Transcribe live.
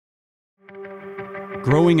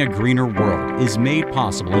Growing a Greener World is made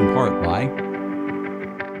possible in part by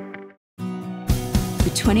the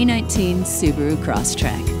 2019 Subaru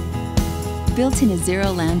Crosstrek. Built in a zero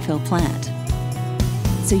landfill plant,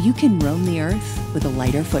 so you can roam the earth with a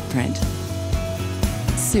lighter footprint.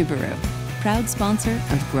 Subaru, proud sponsor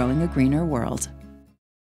of Growing a Greener World.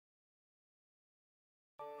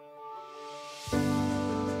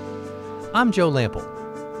 I'm Joe Lample.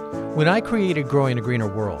 When I created Growing a Greener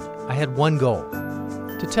World, I had one goal: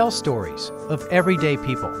 to tell stories of everyday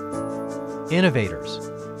people,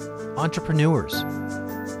 innovators, entrepreneurs,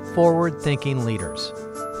 forward-thinking leaders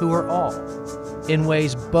who are all, in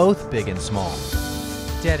ways both big and small,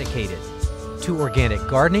 dedicated to organic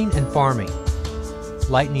gardening and farming,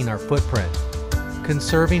 lightening our footprint,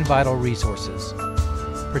 conserving vital resources,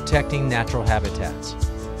 protecting natural habitats,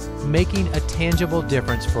 making a tangible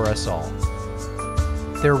difference for us all.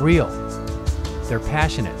 They're real, they're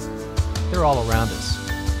passionate, they're all around us.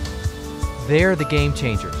 They're the game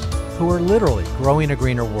changers who are literally growing a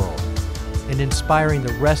greener world and inspiring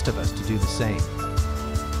the rest of us to do the same.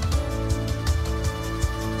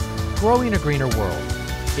 Growing a Greener World,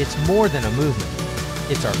 it's more than a movement,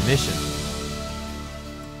 it's our mission.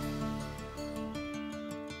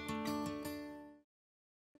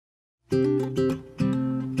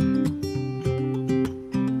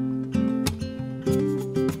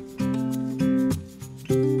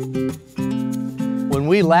 When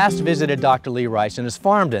we last visited Dr. Lee Reich in his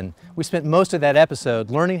farmden, we spent most of that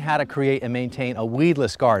episode learning how to create and maintain a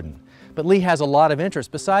weedless garden. But Lee has a lot of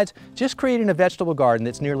interest. Besides just creating a vegetable garden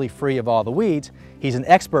that's nearly free of all the weeds, he's an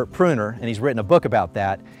expert pruner, and he's written a book about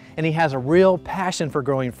that, and he has a real passion for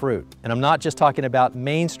growing fruit. And I'm not just talking about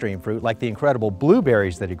mainstream fruit like the incredible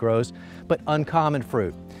blueberries that he grows, but uncommon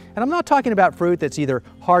fruit. And I'm not talking about fruit that's either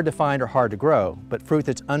hard to find or hard to grow, but fruit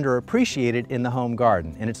that's underappreciated in the home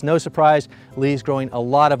garden. And it's no surprise Lee's growing a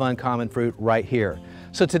lot of uncommon fruit right here.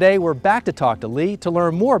 So today we're back to talk to Lee to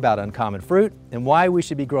learn more about uncommon fruit and why we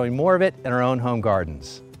should be growing more of it in our own home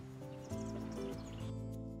gardens.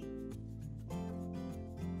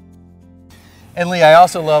 And Lee, I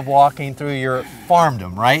also love walking through your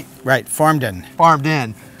farmdom, right? Right, farmed in. Farmed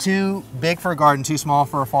in. Too big for a garden, too small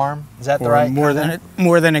for a farm? Is that the right? More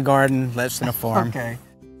than a garden, less than a farm. Okay.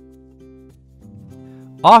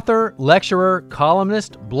 Author, lecturer,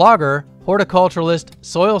 columnist, blogger, horticulturalist,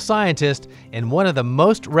 soil scientist, and one of the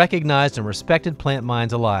most recognized and respected plant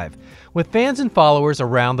minds alive, with fans and followers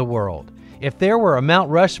around the world. If there were a Mount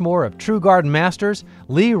Rushmore of true garden masters,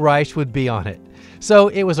 Lee Reich would be on it. So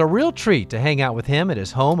it was a real treat to hang out with him at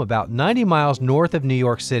his home about 90 miles north of New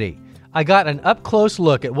York City. I got an up-close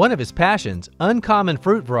look at one of his passions, uncommon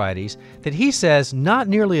fruit varieties, that he says not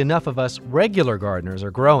nearly enough of us regular gardeners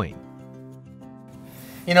are growing.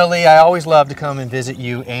 You know, Lee, I always love to come and visit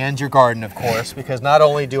you and your garden, of course, because not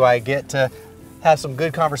only do I get to have some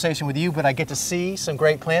good conversation with you, but I get to see some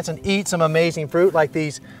great plants and eat some amazing fruit like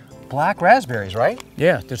these black raspberries, right?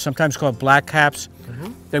 Yeah, they're sometimes called black caps.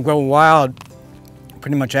 They grow wild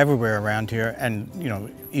pretty much everywhere around here, and you know,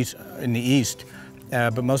 in the east.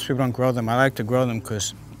 But most people don't grow them. I like to grow them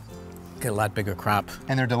because they get a lot bigger crop.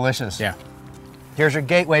 And they're delicious. Yeah. Here's your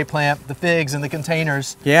gateway plant, the figs in the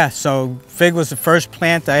containers. Yeah, so fig was the first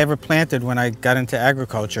plant I ever planted when I got into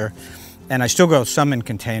agriculture. And I still grow some in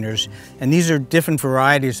containers. And these are different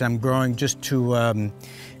varieties I'm growing just to,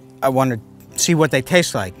 I want to see what they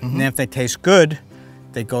taste like. And then if they taste good,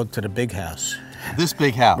 they go to the big house. This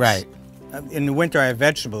big house? Right. In the winter I have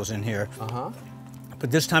vegetables in here. But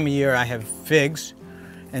this time of year I have figs,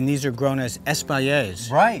 and these are grown as espaliers.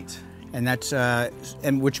 Right. And that's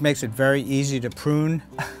which makes it very easy to prune,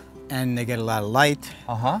 and they get a lot of light,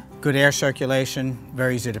 good air circulation,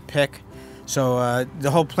 very easy to pick. So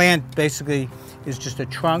the whole plant basically is just a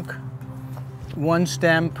trunk, one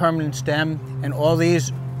stem, permanent stem, and all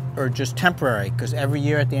these are just temporary because every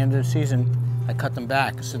year at the end of the season I cut them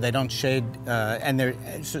back so they don't shade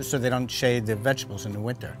so they don't shade the vegetables in the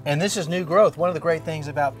winter. And this is new growth. One of the great things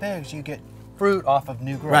about figs, you get fruit off of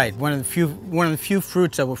new growth. Right, one of the few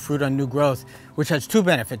fruits that will fruit on new growth, which has two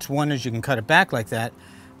benefits. One is you can cut it back like that,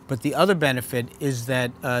 but the other benefit is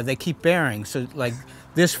that they keep bearing. So like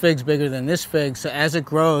this fig's bigger than this fig, so as it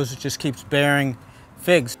grows, it just keeps bearing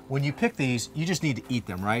figs. When you pick these, you just need to eat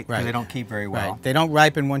them, right? Because they don't keep very well. Right. They don't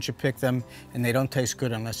ripen once you pick them, and they don't taste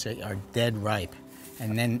good unless they are dead ripe,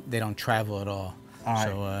 and then they don't travel at all.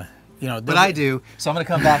 So, you know. But I do, so I'm going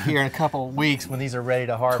to come back here in a couple of weeks when these are ready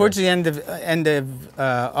to harvest. Towards the end of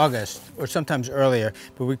August, or sometimes earlier,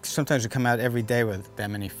 but sometimes we come out every day with that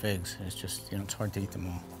many figs. It's just, you know, it's hard to eat them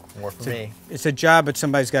all. More for me. It's a job, but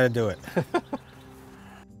somebody's got to do it.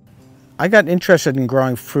 I got interested in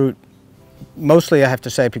growing fruit mostly I have to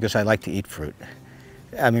say because I like to eat fruit.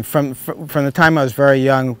 I mean, from the time I was very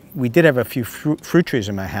young, we did have a few fruit trees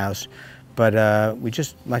in my house, but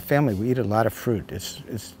my family, we eat a lot of fruit.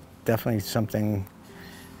 It's definitely something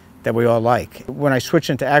that we all like. When I switched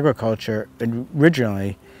into agriculture,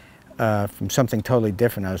 originally, from something totally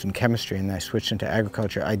different, I was in chemistry and I switched into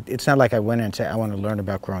agriculture. It's not like I went in and said, I want to learn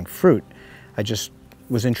about growing fruit. I just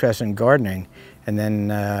was interested in gardening. And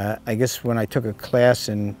then I guess when I took a class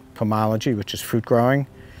in pomology, which is fruit growing,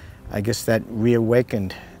 I guess that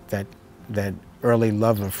reawakened that early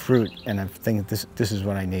love of fruit, and I think this is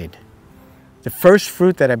what I need. The first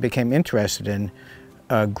fruit that I became interested in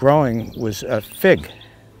growing was a fig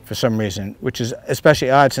for some reason, which is especially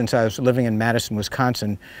odd since I was living in Madison,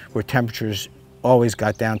 Wisconsin, where temperatures always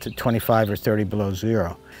got down to 25 or 30 below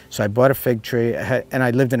zero. So I bought a fig tree, and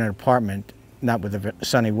I lived in an apartment, not with a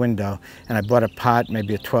sunny window, and I bought a pot,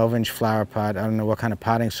 maybe a 12-inch flower pot. I don't know what kind of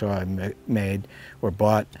potting soil I made or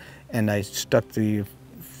bought, and I stuck the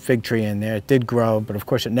fig tree in there. It did grow, but of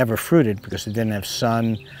course it never fruited because it didn't have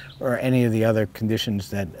sun or any of the other conditions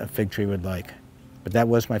that a fig tree would like. But that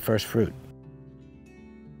was my first fruit.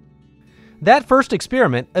 That first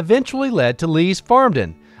experiment eventually led to Lee's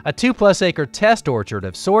Farmden, a 2+ acre test orchard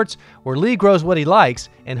of sorts where Lee grows what he likes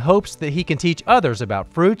and hopes that he can teach others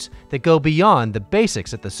about fruits that go beyond the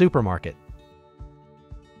basics at the supermarket.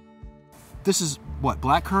 This is what,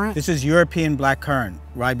 blackcurrant? This is European blackcurrant,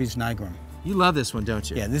 Ribes nigrum. You love this one, don't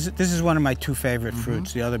you? Yeah, this is one of my two favorite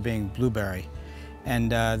fruits, the other being blueberry.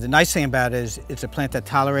 And the nice thing about it is it's a plant that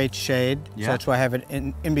tolerates shade, so that's why I have it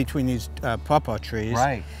in between these pawpaw trees.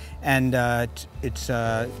 Right. And it's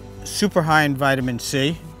super high in vitamin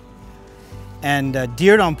C. And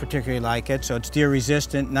deer don't particularly like it, so it's deer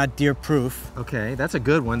resistant, not deer proof. Okay, that's a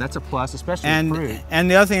good one. That's a plus, especially and, with fruit. And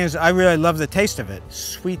the other thing is I really love the taste of it.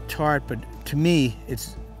 Sweet tart, but to me,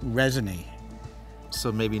 it's resiny.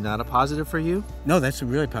 So maybe not a positive for you? No, that's a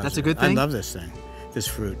really positive. That's a good thing? I love this thing, this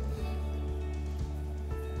fruit.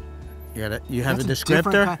 You have That's a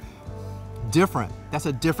descriptor? Different. That's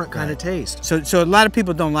a different kind of taste. So a lot of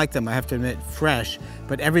people don't like them, I have to admit, fresh,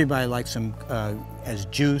 but everybody likes them as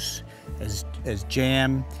juice, as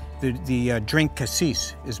jam. The drink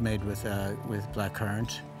cassis is made with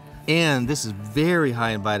blackcurrant. And this is very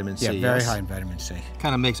high in vitamin C. Yeah, very high in vitamin C.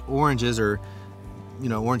 Kind of makes oranges or,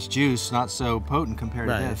 orange juice not so potent compared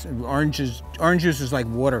to this. Orange juice is like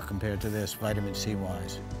water compared to this, vitamin C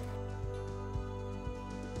wise.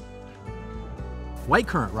 White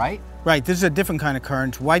currant, right? Right, this is a different kind of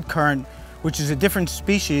currant. White currant, which is a different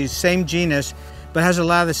species, same genus, but has a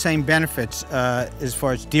lot of the same benefits as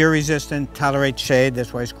far as deer resistant, tolerates shade,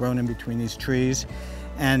 that's why it's grown in between these trees,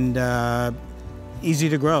 and easy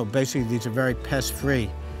to grow. Basically, these are very pest-free.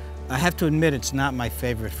 I have to admit, it's not my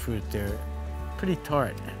favorite fruit. They're pretty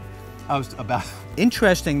tart. I was about...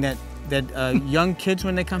 Interesting that young kids,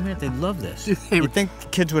 when they come here, they love this. You'd think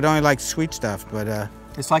kids would only like sweet stuff, but...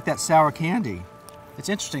 It's like that sour candy. It's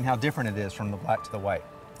interesting how different it is from the black to the white.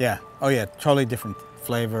 Yeah, oh yeah, totally different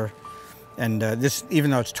flavor. And this, even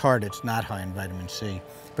though it's tart, it's not high in vitamin C.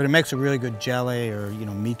 But it makes a really good jelly or,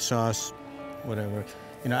 meat sauce, whatever.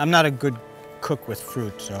 I'm not a good cook with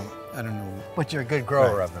fruit, so I don't know. But you're a good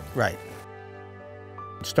grower of them. Right.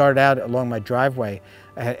 It started out along my driveway,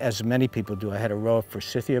 as many people do. I had a row of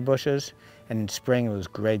forsythia bushes, and in spring it was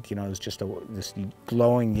great. It was just this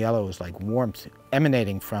glowing yellow, it was like warmth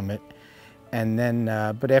emanating from it. And then,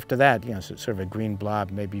 but after that, it's sort of a green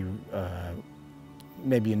blob. Maybe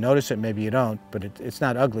you notice it, maybe you don't, but it's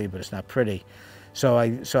not ugly, but it's not pretty. So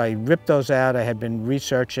I ripped those out. I had been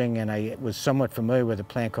researching, and I was somewhat familiar with a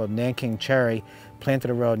plant called Nanking cherry,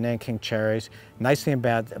 planted a row of Nanking cherries. Nice thing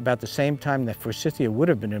about the same time that forsythia would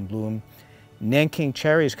have been in bloom, Nanking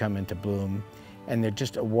cherries come into bloom, and they're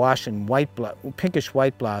just awash in pinkish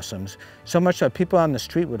white blossoms, so much so people on the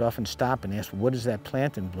street would often stop and ask, what is that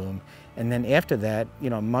plant in bloom? And then after that,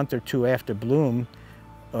 a month or two after bloom,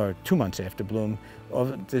 or 2 months after bloom,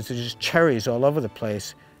 there's just cherries all over the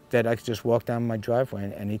place that I could just walk down my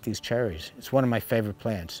driveway and eat these cherries. It's one of my favorite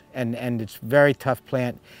plants. And it's a very tough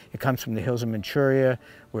plant. It comes from the hills of Manchuria,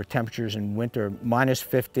 where temperatures in winter are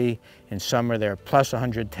 -50, in summer they're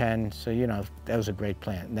 +110. So, that was a great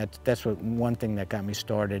plant. And that's one thing that got me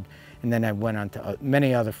started. And then I went on to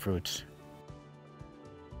many other fruits.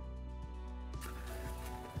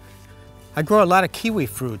 I grow a lot of kiwi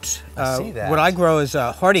fruits. I see that. What I grow is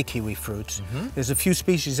hardy kiwi fruits. There's a few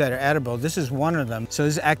species that are edible. This is one of them. So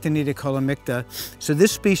this is Actinida colomicta. So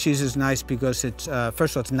this species is nice because it's,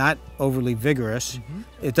 first of all, it's not overly vigorous.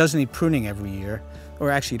 It doesn't need pruning every year. Or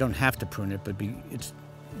actually, you don't have to prune it, but it's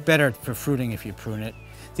better for fruiting if you prune it.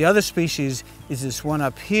 The other species is this one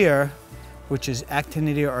up here, which is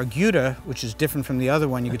Actinidia arguta, which is different from the other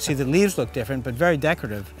one. You can see the leaves look different, but very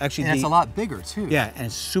decorative. Actually, and it's a lot bigger too. Yeah, and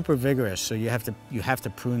it's super vigorous. So you have to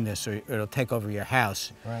prune this, or it'll take over your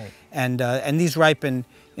house. Right. And these ripen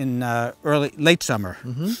in late summer.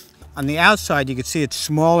 On the outside, you can see it's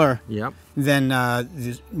smaller than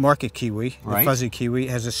the market kiwi, the fuzzy kiwi.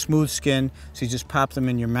 It has a smooth skin, so you just pop them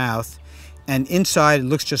in your mouth. And inside, it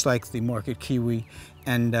looks just like the market kiwi.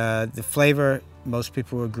 And the flavor, most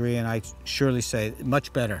people agree, and I surely say,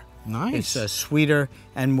 much better. Nice. It's sweeter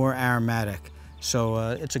and more aromatic. So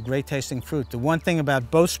it's a great tasting fruit. The one thing about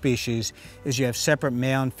both species is you have separate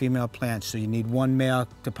male and female plants. So you need one male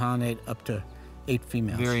to pollinate up to 8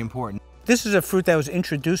 females. Very important. This is a fruit that was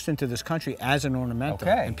introduced into this country as an ornamental.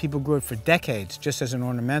 Okay. And people grew it for decades just as an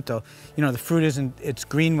ornamental. You know, the fruit it's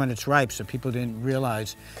green when it's ripe, so people didn't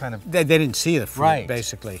realize, they didn't see the fruit,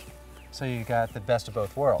 basically. So you got the best of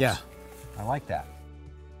both worlds. Yeah. I like that.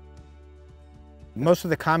 Most of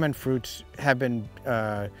the common fruits have been,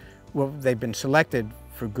 they've been selected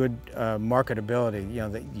for good marketability. You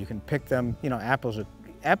know, you can pick them. You know, apples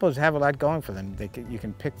have a lot going for them. You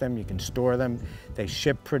can pick them, you can store them. They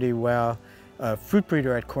ship pretty well. Fruit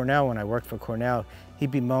breeder at Cornell, when I worked for Cornell, he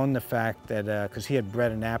bemoaned the fact that, because he had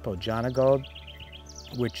bred an apple, Jonagold,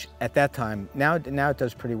 which at that time, now it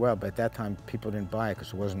does pretty well, but at that time people didn't buy it because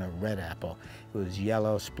it wasn't a red apple. It was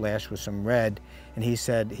yellow splashed with some red. And he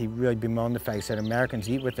said, he really bemoaned the fact, he said, Americans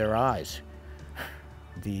eat with their eyes.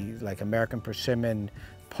 Like American persimmon,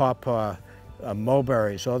 pawpaw,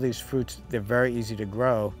 mulberries, all these fruits, they're very easy to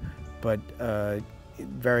grow, but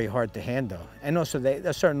very hard to handle. And also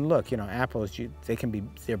a certain look, you know, apples,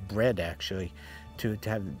 they're bred actually to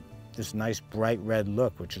have this nice bright red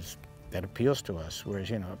look, that appeals to us. Whereas,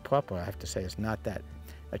 you know, pawpaw, I have to say, is not that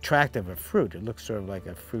attractive a fruit. It looks sort of like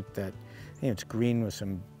a fruit that, you know, it's green with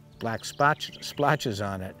some black splotches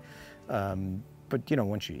on it. But, you know,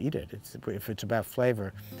 once you eat it, if it's about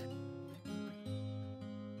flavor.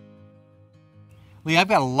 Lee, I've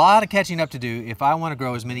got a lot of catching up to do if I want to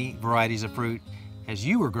grow as many varieties of fruit as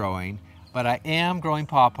you were growing, but I am growing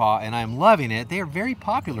pawpaw and I'm loving it. They are very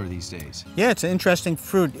popular these days. Yeah, it's an interesting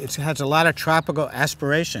fruit. It has a lot of tropical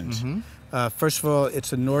aspirations. First of all,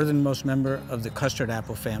 it's the northernmost member of the custard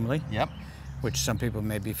apple family. Yep. Which some people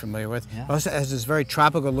may be familiar with. Yeah. It also has this very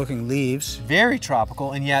tropical looking leaves. Very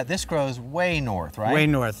tropical, and yet this grows way north, right? Way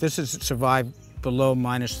north. This has survived below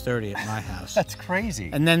 -30 at my house. That's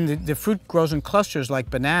crazy. And then the fruit grows in clusters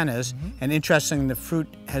like bananas, and interesting, the fruit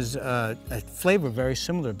has a flavor very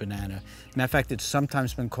similar to banana. Matter of fact, it's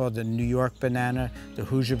sometimes been called the New York banana, the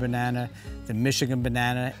Hoosier banana, the Michigan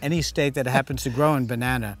banana, any state that happens to grow in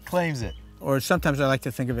banana. Claims it. Or sometimes I like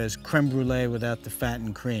to think of it as creme brulee without the fat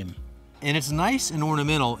and cream. And it's nice and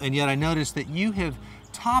ornamental, and yet I noticed that you have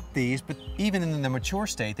topped these, but even in the mature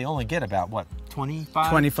state, they only get about, what,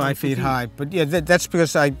 25 feet high. But yeah, that's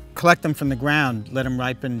because I collect them from the ground, let them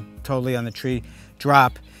ripen totally on the tree,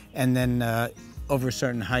 drop, and then over a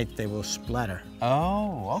certain height, they will splatter.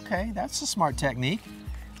 Oh, okay, that's a smart technique.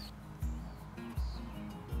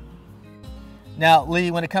 Now,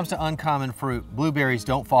 Lee, when it comes to uncommon fruit, blueberries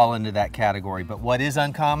don't fall into that category, but what is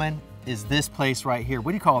uncommon is this place right here.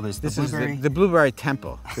 What do you call this? This is the blueberry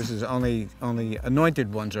temple. This is only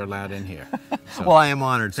anointed ones are allowed in here. So, well, I am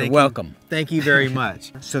honored. So welcome. Thank you very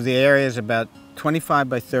much. So the area is about 25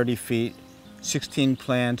 by 30 feet, 16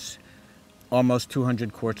 plants, almost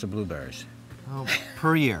 200 quarts of blueberries. Oh,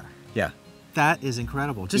 per year? Yeah. That is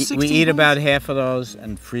incredible. Just 16 We eat plants? about half of those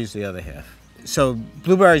and freeze the other half. So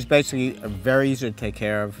blueberries basically are very easy to take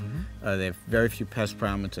care of. They have very few pest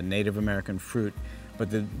problems. It's a Native American fruit. But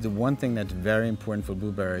the one thing that's very important for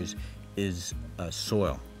blueberries is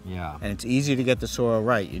soil. Yeah. And it's easy to get the soil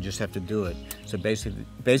right. You just have to do it. So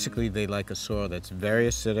basically they like a soil that's very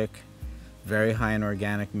acidic, very high in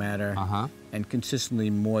organic matter, and consistently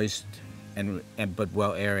moist, but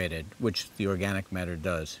well aerated, which the organic matter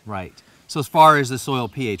does. Right. So as far as the soil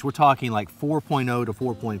pH, we're talking like 4.0 to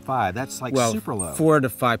 4.5. That's like super low. 4 to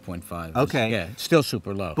 5.5. Okay. Yeah, it's still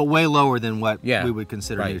super low. But way lower than what we would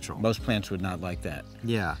consider neutral. Most plants would not like that.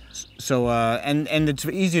 Yeah. So, and it's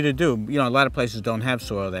easy to do. You know, a lot of places don't have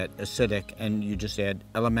soil that acidic, and you just add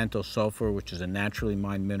elemental sulfur, which is a naturally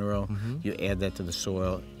mined mineral. You add that to the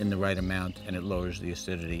soil in the right amount, and it lowers the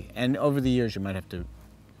acidity. And over the years, you might have to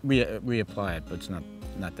reapply it, but it's not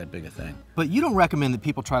that big a thing. But you don't recommend that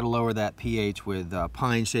people try to lower that pH with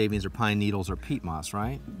pine shavings or pine needles or peat moss,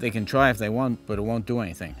 right? They can try if they want, but it won't do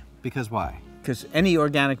anything. Because why? Because any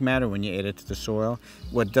organic matter, when you add it to the soil,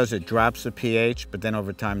 what does it drops the pH, but then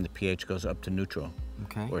over time the pH goes up to neutral.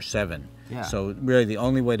 Okay. or 7. Yeah. So really the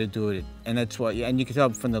only way to do it, and that's what, and you can tell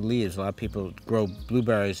from the leaves, a lot of people grow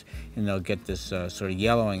blueberries and they'll get this sort of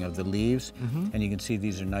yellowing of the leaves, and you can see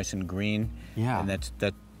these are nice and green, and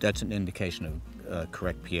that's an indication of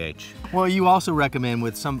correct pH. Well, you also recommend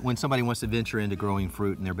when somebody wants to venture into growing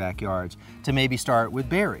fruit in their backyards to maybe start with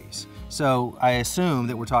berries. So I assume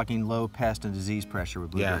that we're talking low pest and disease pressure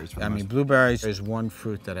with blueberries. Yeah, I mean, blueberries is one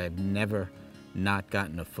fruit that I've never not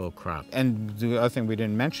gotten a full crop. And the other thing we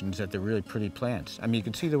didn't mention is that they're really pretty plants. I mean, you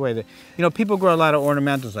can see the way that, you know, people grow a lot of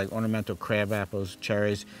ornamentals, like ornamental crab apples,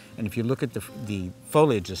 cherries, and if you look at the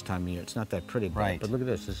foliage this time of year, it's not that pretty. Right. But look at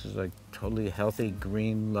this. This is like totally healthy,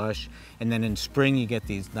 green, lush. And then in spring, you get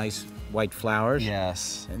these nice white flowers.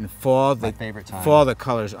 Yes. In the fall, my favorite time. Fall, the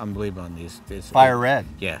color's unbelievable on these. Fire red.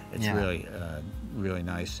 Yeah, it's really, really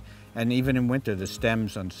nice. And even in winter, the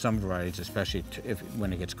stems on some varieties, especially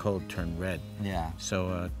when it gets cold, turn red. Yeah.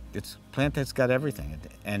 So it's a plant that's got everything,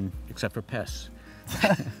 and except for pests.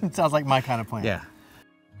 It sounds like my kind of plant. Yeah.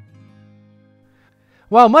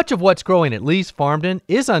 While much of what's growing at Lee's Farmden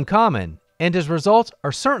is uncommon, and his results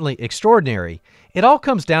are certainly extraordinary, it all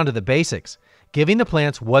comes down to the basics, giving the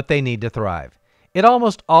plants what they need to thrive. It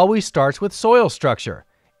almost always starts with soil structure,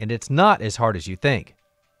 and it's not as hard as you think.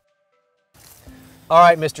 All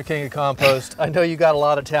right, Mr. King of Compost, I know you got a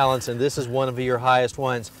lot of talents, and this is one of your highest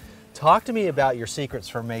ones. Talk to me about your secrets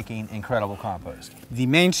for making incredible compost. The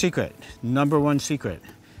main secret, number 1 secret,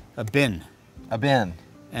 a bin. A bin.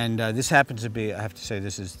 And this happens to be, I have to say,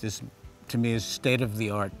 this to me is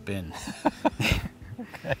state-of-the-art bin.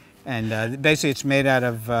 Okay. And basically it's made out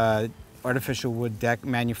of artificial wood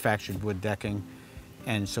manufactured wood decking,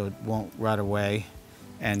 and so it won't rot away.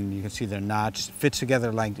 And you can see they're notched. It fits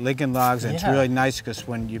together like Lincoln logs, and it's really nice because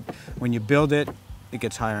when you build it, it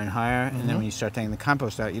gets higher and higher, and then when you start taking the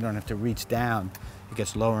compost out, you don't have to reach down. It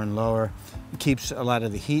gets lower and lower. It keeps a lot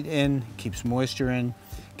of the heat in, keeps moisture in,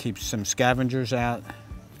 keeps some scavengers out.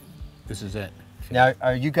 This is it. Now,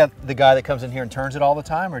 are you got the guy that comes in here and turns it all the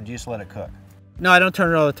time, or do you just let it cook? No, I don't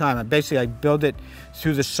turn it all the time. I build it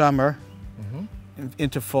through the summer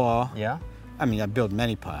into fall. Yeah. I mean, I build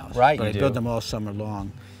many piles, right? But I build them all summer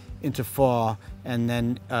long, into fall, and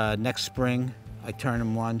then next spring I turn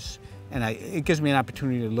them once, and it gives me an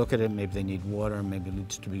opportunity to look at it. Maybe they need water, maybe it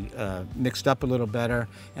needs to be mixed up a little better,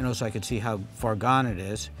 and also I can see how far gone it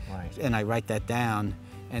is, and I write that down,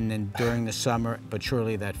 and then during the summer, but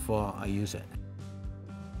surely that fall, I use it.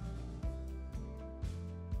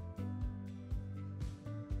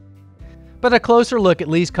 But a closer look at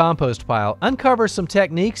Lee's compost pile uncovers some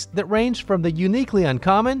techniques that range from the uniquely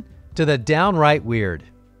uncommon to the downright weird.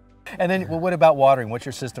 And then, well, what about watering? What's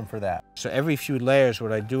your system for that? So every few layers,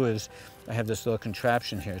 what I do is I have this little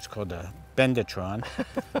contraption here. It's called a Benditron.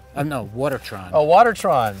 No, Watertron. Oh,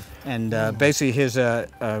 Watertron. And basically here's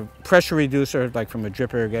a pressure reducer, like from a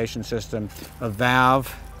drip irrigation system, a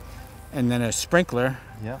valve, and then a sprinkler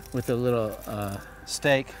with a little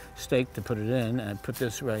stake to put it in. And I put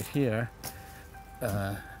this right here.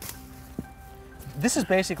 This is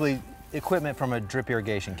basically equipment from a drip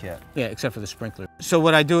irrigation kit. Yeah, except for the sprinkler. So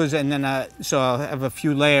what I do is, and then so I'll have a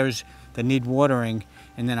few layers that need watering,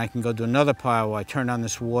 and then I can go to another pile where I turn on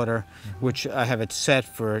this water, which I have it set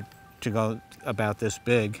to go about this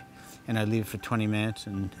big, and I leave it for 20 minutes,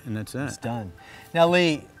 and that's it. It's done. Now,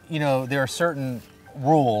 Lee, you know, there are certain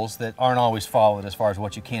rules that aren't always followed as far as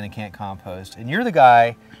what you can and can't compost. And you're the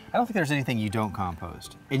guy, I don't think there's anything you don't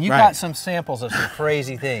compost. And you've got some samples of some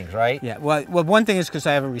crazy things, right? Yeah, well, one thing is because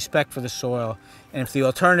I have a respect for the soil, and if the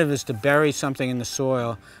alternative is to bury something in the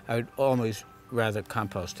soil, I would always rather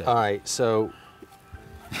compost it. All right, so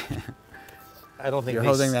I don't think you're these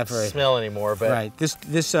holding that for smell anymore, but right.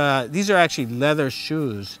 These are actually leather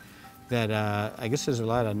shoes that I guess there's a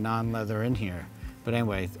lot of non-leather in here. But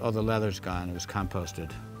anyway, all the leather's gone. It was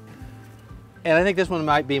composted. And I think this one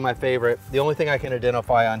might be my favorite. The only thing I can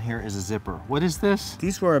identify on here is a zipper. What is this?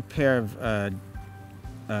 These were a pair of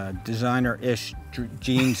designer-ish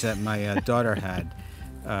jeans that my daughter had,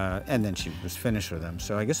 and then she was finished with them.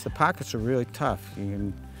 So I guess the pockets are really tough. You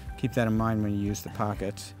can keep that in mind when you use the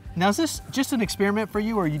pockets. Now, is this just an experiment for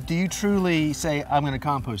you, or do you truly say, I'm going to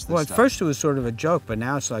compost this Well, stuff? at first it was sort of a joke, but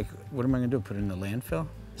now it's like, what am I going to do, put it in the landfill?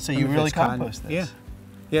 So you really compost this? Yeah.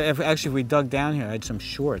 Yeah, if we dug down here, I had some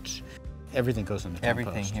shorts. Everything goes in the compost.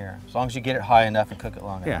 Everything here, as long as you get it high enough and cook it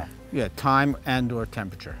long enough. Yeah, time and or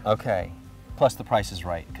temperature. Okay, plus the price is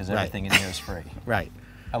right, because everything in here is free. Right.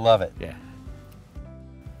 I love it. Yeah.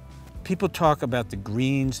 People talk about the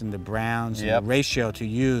greens and the browns and the ratio to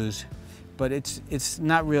use, but it's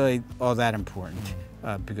not really all that important.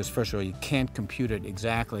 because first of all, you can't compute it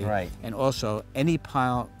exactly. Right. And also, any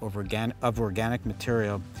pile of organic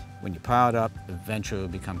material, when you pile it up, eventually it will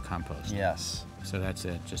become compost. Yes. So that's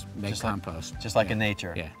it, just make compost. Just like in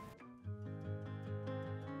nature. Yeah.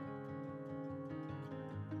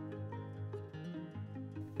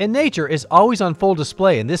 And nature is always on full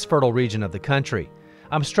display in this fertile region of the country.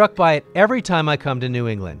 I'm struck by it every time I come to New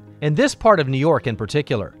England, in this part of New York in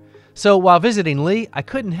particular. So while visiting Lee, I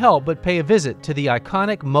couldn't help but pay a visit to the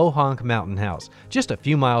iconic Mohonk Mountain House, just a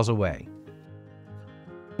few miles away.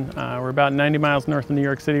 We're about 90 miles north of New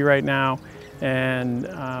York City right now, and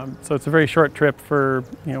so it's a very short trip for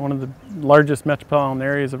one of the largest metropolitan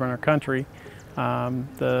areas of our country.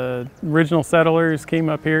 The original settlers came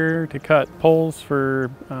up here to cut poles for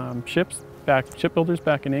shipbuilders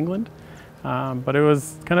back in England, but it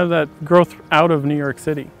was kind of that growth out of New York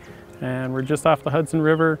City. And we're just off the Hudson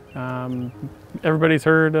River. Everybody's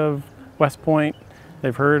heard of West Point.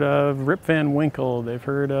 They've heard of Rip Van Winkle. They've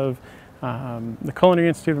heard of the Culinary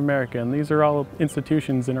Institute of America, and these are all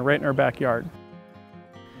institutions that are right in our backyard.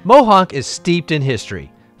 Mohonk is steeped in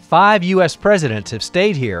history. 5 U.S. presidents have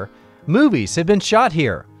stayed here. Movies have been shot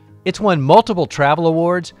here. It's won multiple travel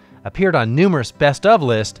awards, appeared on numerous best of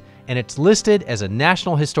lists, and it's listed as a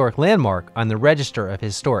National Historic Landmark on the Register of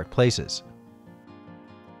Historic Places.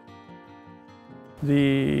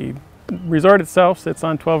 The resort itself sits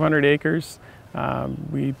on 1,200 acres.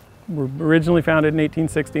 We were originally founded in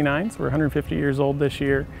 1869, so we're 150 years old this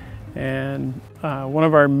year. And one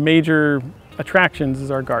of our major attractions is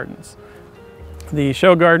our gardens. The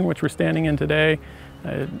show garden, which we're standing in today,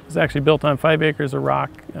 is actually built on 5 acres of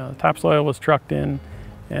rock. Topsoil was trucked in,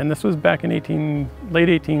 and this was back in late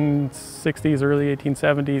 1860s, early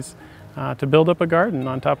 1870s, to build up a garden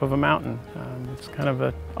on top of a mountain. It's kind of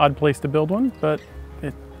an odd place to build one, but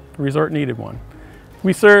the resort needed one.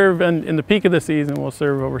 We serve, and in the peak of the season, we'll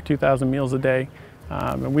serve over 2,000 meals a day.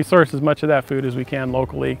 And we source as much of that food as we can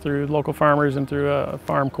locally through local farmers and through a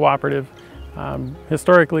farm cooperative.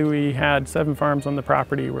 Historically, we had 7 farms on the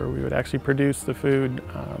property where we would actually produce the food,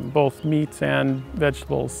 both meats and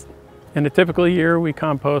vegetables. In a typical year, we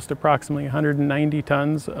compost approximately 190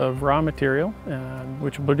 tons of raw material,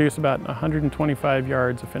 which will produce about 125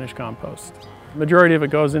 yards of finished compost. The majority of it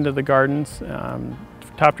goes into the gardens,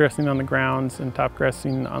 top dressing on the grounds and top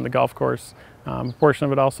dressing on the golf course. A portion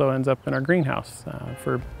of it also ends up in our greenhouse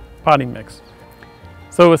for potting mix.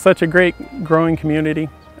 So with such a great growing community,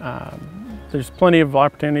 there's plenty of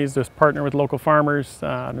opportunities to partner with local farmers.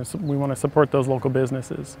 We want to support those local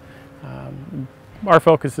businesses. Our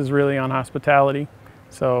focus is really on hospitality,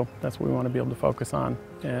 so that's what we want to be able to focus on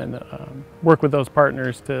and work with those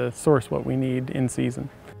partners to source what we need in season.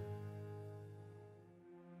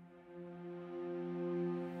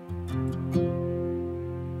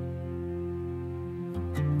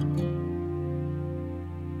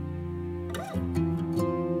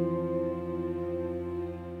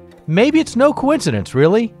 Maybe it's no coincidence,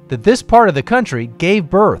 really, that this part of the country gave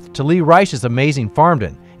birth to Lee Reich's amazing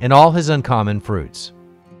farmden and all his uncommon fruits.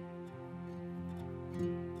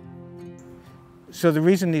 So the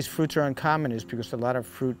reason these fruits are uncommon is because a lot of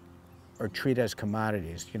fruit are treated as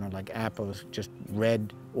commodities, like apples, just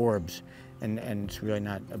red orbs, and it's really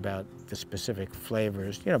not about the specific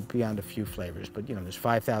flavors, beyond a few flavors, but there's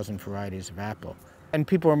 5,000 varieties of apple. And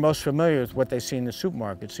people are most familiar with what they see in the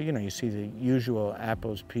supermarket. So, you see the usual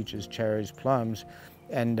apples, peaches, cherries, plums,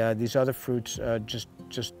 and these other fruits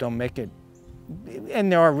just don't make it. And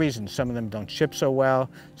there are reasons. Some of them don't ship so well,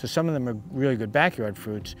 so some of them are really good backyard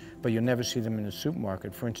fruits, but you'll never see them in the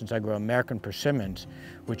supermarket. For instance, I grow American persimmons,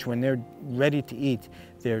 which when they're ready to eat,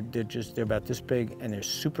 they're about this big and they're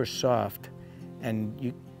super soft, and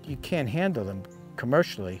you can't handle them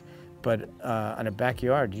commercially. But on a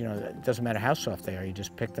backyard, it doesn't matter how soft they are, you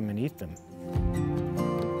just pick them and eat them.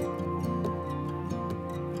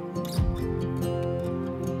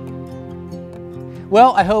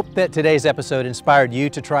 Well, I hope that today's episode inspired you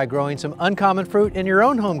to try growing some uncommon fruit in your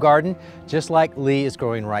own home garden, just like Lee is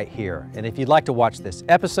growing right here. And if you'd like to watch this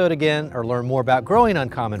episode again or learn more about growing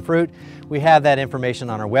uncommon fruit, we have that information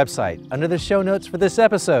on our website under the show notes for this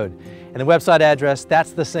episode. And the website address,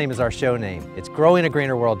 that's the same as our show name. It's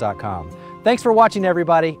growingagreenerworld.com. Thanks for watching,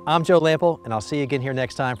 everybody. I'm Joe Lample, and I'll see you again here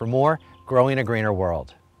next time for more Growing a Greener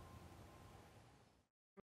World.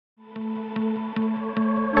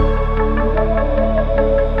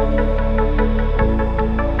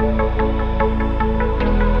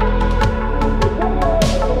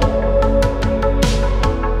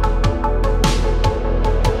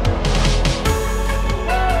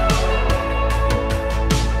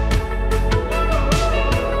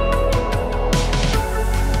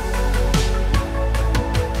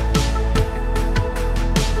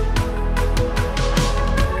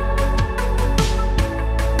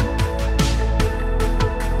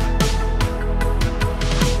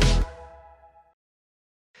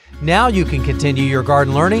 Now you can continue your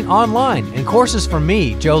garden learning online in courses from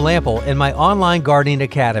me, Joe Lample, in my online gardening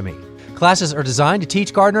academy. Classes are designed to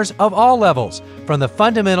teach gardeners of all levels, from the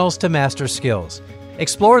fundamentals to master skills.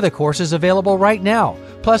 Explore the courses available right now,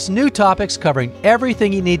 plus new topics covering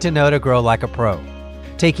everything you need to know to grow like a pro.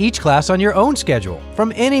 Take each class on your own schedule,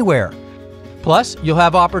 from anywhere. Plus, you'll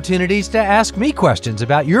have opportunities to ask me questions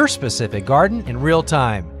about your specific garden in real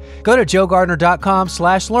time. Go to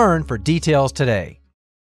joegardner.com/learn for details today.